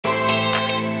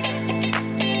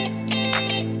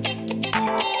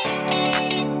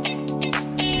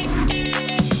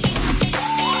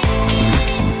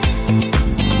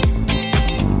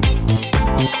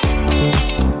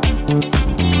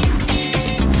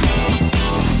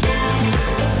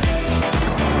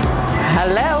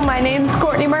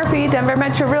Denver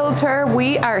Metro Realtor.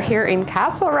 We are here in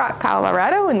Castle Rock,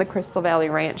 Colorado in the Crystal Valley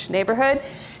Ranch neighborhood.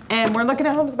 And we're looking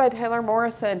at homes by Taylor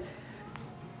Morrison.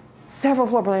 Several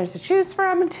floor plans to choose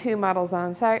from, 2 models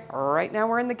on site. Right now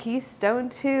we're in the Keystone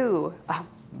II. Oh,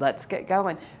 let's get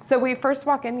going. So we first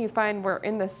walk in, you find we're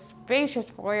in the spacious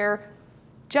foyer,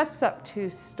 jets up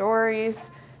 2 stories.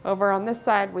 Over on this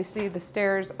side, we see the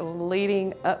stairs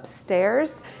leading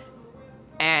upstairs.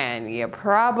 And you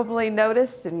probably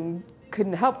noticed and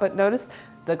couldn't help but notice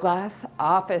the glass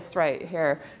office right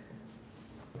here.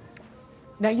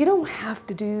 Now you don't have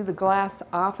to do the glass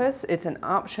office. It's an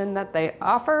option that they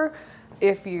offer.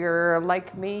 If you're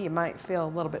like me, you might feel a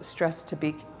little bit stressed to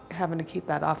be having to keep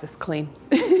that office clean.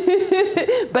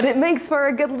 But it makes for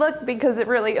a good look because it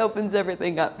really opens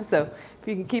everything up. So if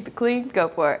you can keep it clean, go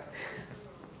for it.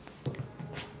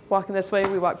 Walking this way,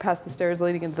 we walk past the stairs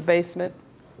leading into the basement.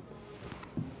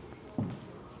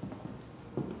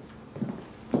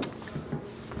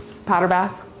 Powder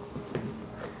bath.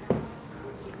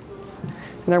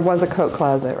 And there was a coat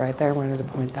closet right there. Wanted to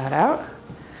point that out.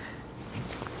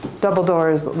 Double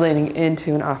doors leading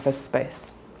into an office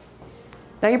space.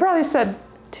 Now you probably said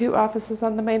 2 offices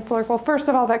on the main floor. Well, first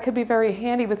of all, that could be very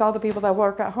handy with all the people that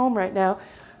work at home right now.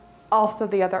 Also,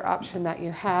 the other option that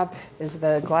you have is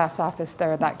the glass office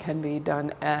there. That can be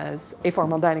done as a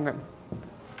formal dining room.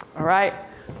 All right,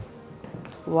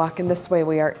 walking this way,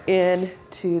 we are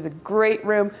into the great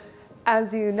room.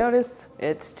 As you notice,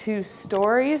 it's 2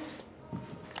 stories.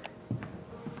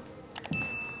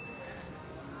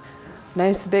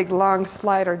 Nice big long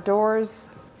slider doors.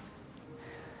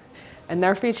 And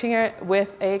they're featuring it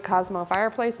with a Cosmo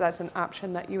fireplace. That's an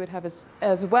option that you would have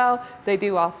as well. They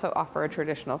do also offer a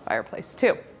traditional fireplace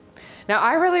too. Now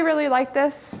I really like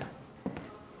this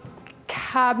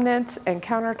cabinets and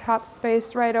countertop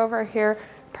space right over here.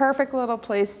 Perfect little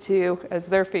place too, as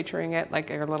they're featuring it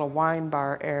like a little wine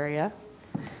bar area.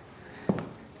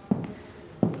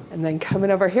 And then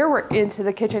coming over here, we're into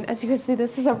the kitchen. As you can see,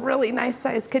 this is a really nice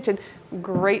sized kitchen.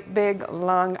 Great big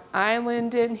long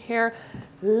island in here.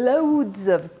 Loads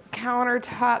of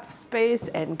countertop space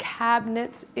and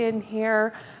cabinets in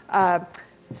here.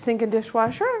 Sink and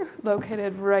dishwasher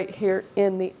located right here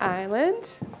in the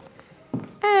island.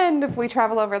 And if we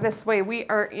travel over this way, we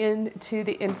are into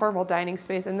the informal dining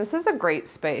space. And this is a great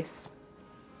space.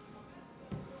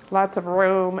 Lots of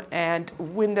room and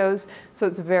windows, so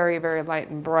it's very light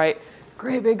and bright.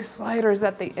 Great big sliders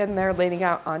at the end there leading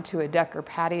out onto a deck or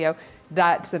patio.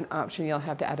 That's an option. You'll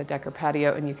have to add a deck or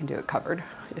patio, and you can do it covered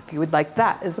if you would like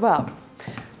that as well.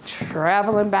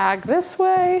 Traveling back this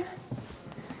way.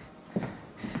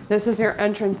 This is your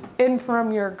entrance in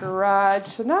from your garage.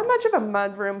 So not much of a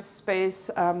mudroom space.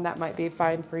 That might be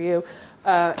fine for you.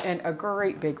 And a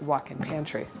great big walk-in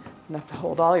pantry. Enough to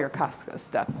hold all your Costco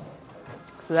stuff.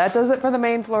 So that does it for the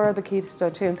main floor of the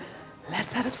Keystone II.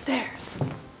 Let's head upstairs.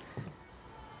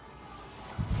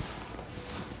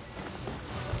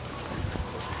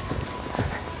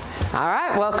 All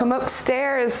right, welcome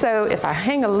upstairs. So if I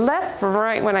hang a left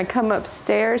right when I come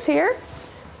upstairs here,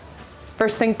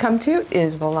 first thing to come to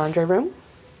is the laundry room.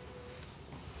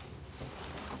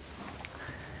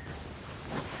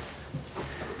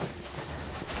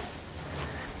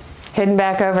 Heading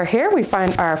back over here, we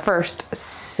find our first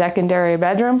secondary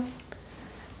bedroom.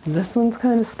 This one's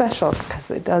kind of special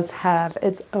because it does have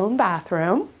its own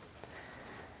bathroom.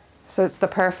 So it's the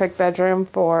perfect bedroom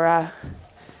for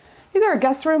either a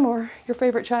guest room or your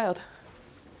favorite child.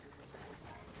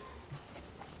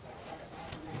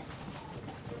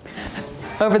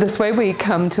 Over this way, we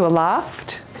come to a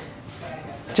loft.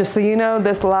 Just so you know,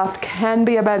 this loft can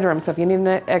be a bedroom. So if you need an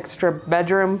extra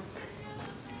bedroom,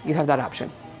 you have that option.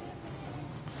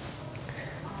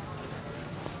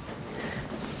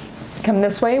 Come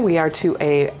this way, we are to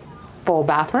a full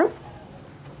bathroom.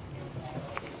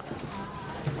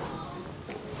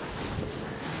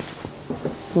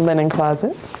 Linen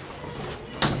closet.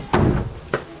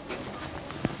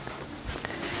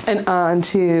 And on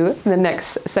to the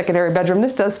next secondary bedroom.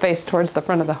 This does face towards the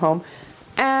front of the home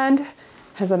and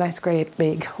has a nice great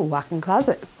big walk-in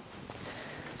closet.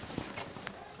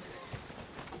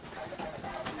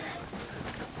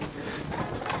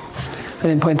 I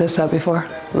didn't point this out before.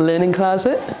 Linen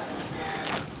closet.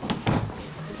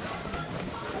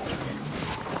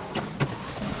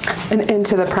 And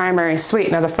into the primary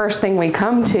suite. Now the first thing we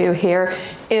come to here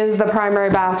is the primary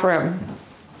bathroom.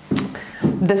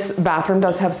 This bathroom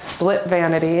does have split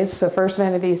vanities. So first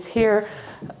vanity is here,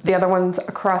 the other one's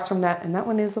across from that, and that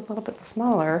one is a little bit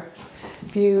smaller.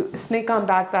 If you sneak on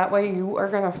back that way, you are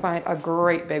gonna find a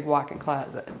great big walk-in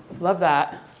closet. Love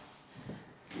that.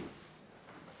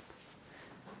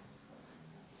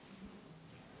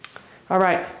 All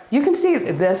right, you can see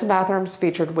this bathroom's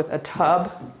featured with a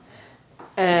tub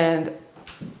and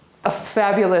a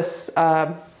fabulous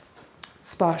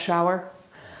spa shower.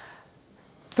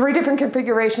 3 different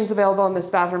configurations available in this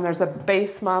bathroom. There's a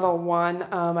base model one,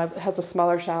 it has a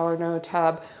smaller shower, no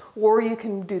tub, or you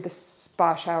can do the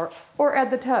spa shower or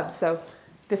add the tub. So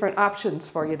different options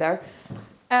for you there.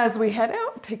 As we head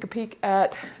out, take a peek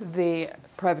at the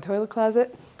private toilet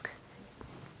closet.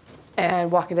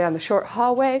 And walking down the short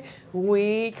hallway,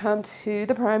 we come to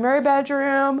the primary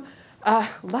bedroom.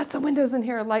 Lots of windows in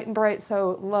here, light and bright,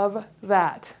 so love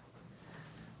that.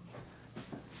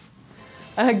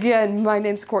 Again, my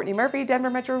name's Courtney Murphy, Denver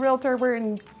Metro Realtor. We're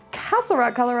in Castle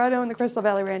Rock, Colorado in the Crystal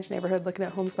Valley Ranch neighborhood looking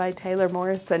at homes by Taylor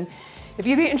Morrison. If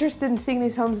you'd be interested in seeing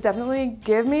these homes, definitely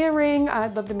give me a ring.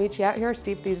 I'd love to meet you out here,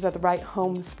 see if these are the right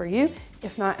homes for you.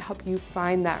 If not, help you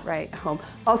find that right home.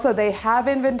 Also, they have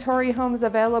inventory homes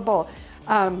available.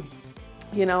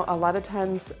 You know, a lot of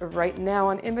times right now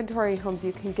on inventory homes,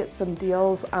 you can get some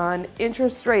deals on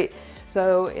interest rate.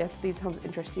 So if these homes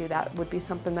interest you, that would be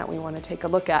something that we want to take a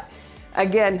look at.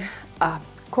 Again,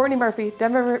 Courtney Murphy,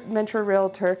 Denver Metro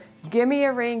Realtor. Give me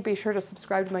a ring. Be sure to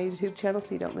subscribe to my YouTube channel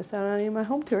so you don't miss out on any of my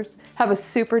home tours. Have a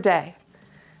super day.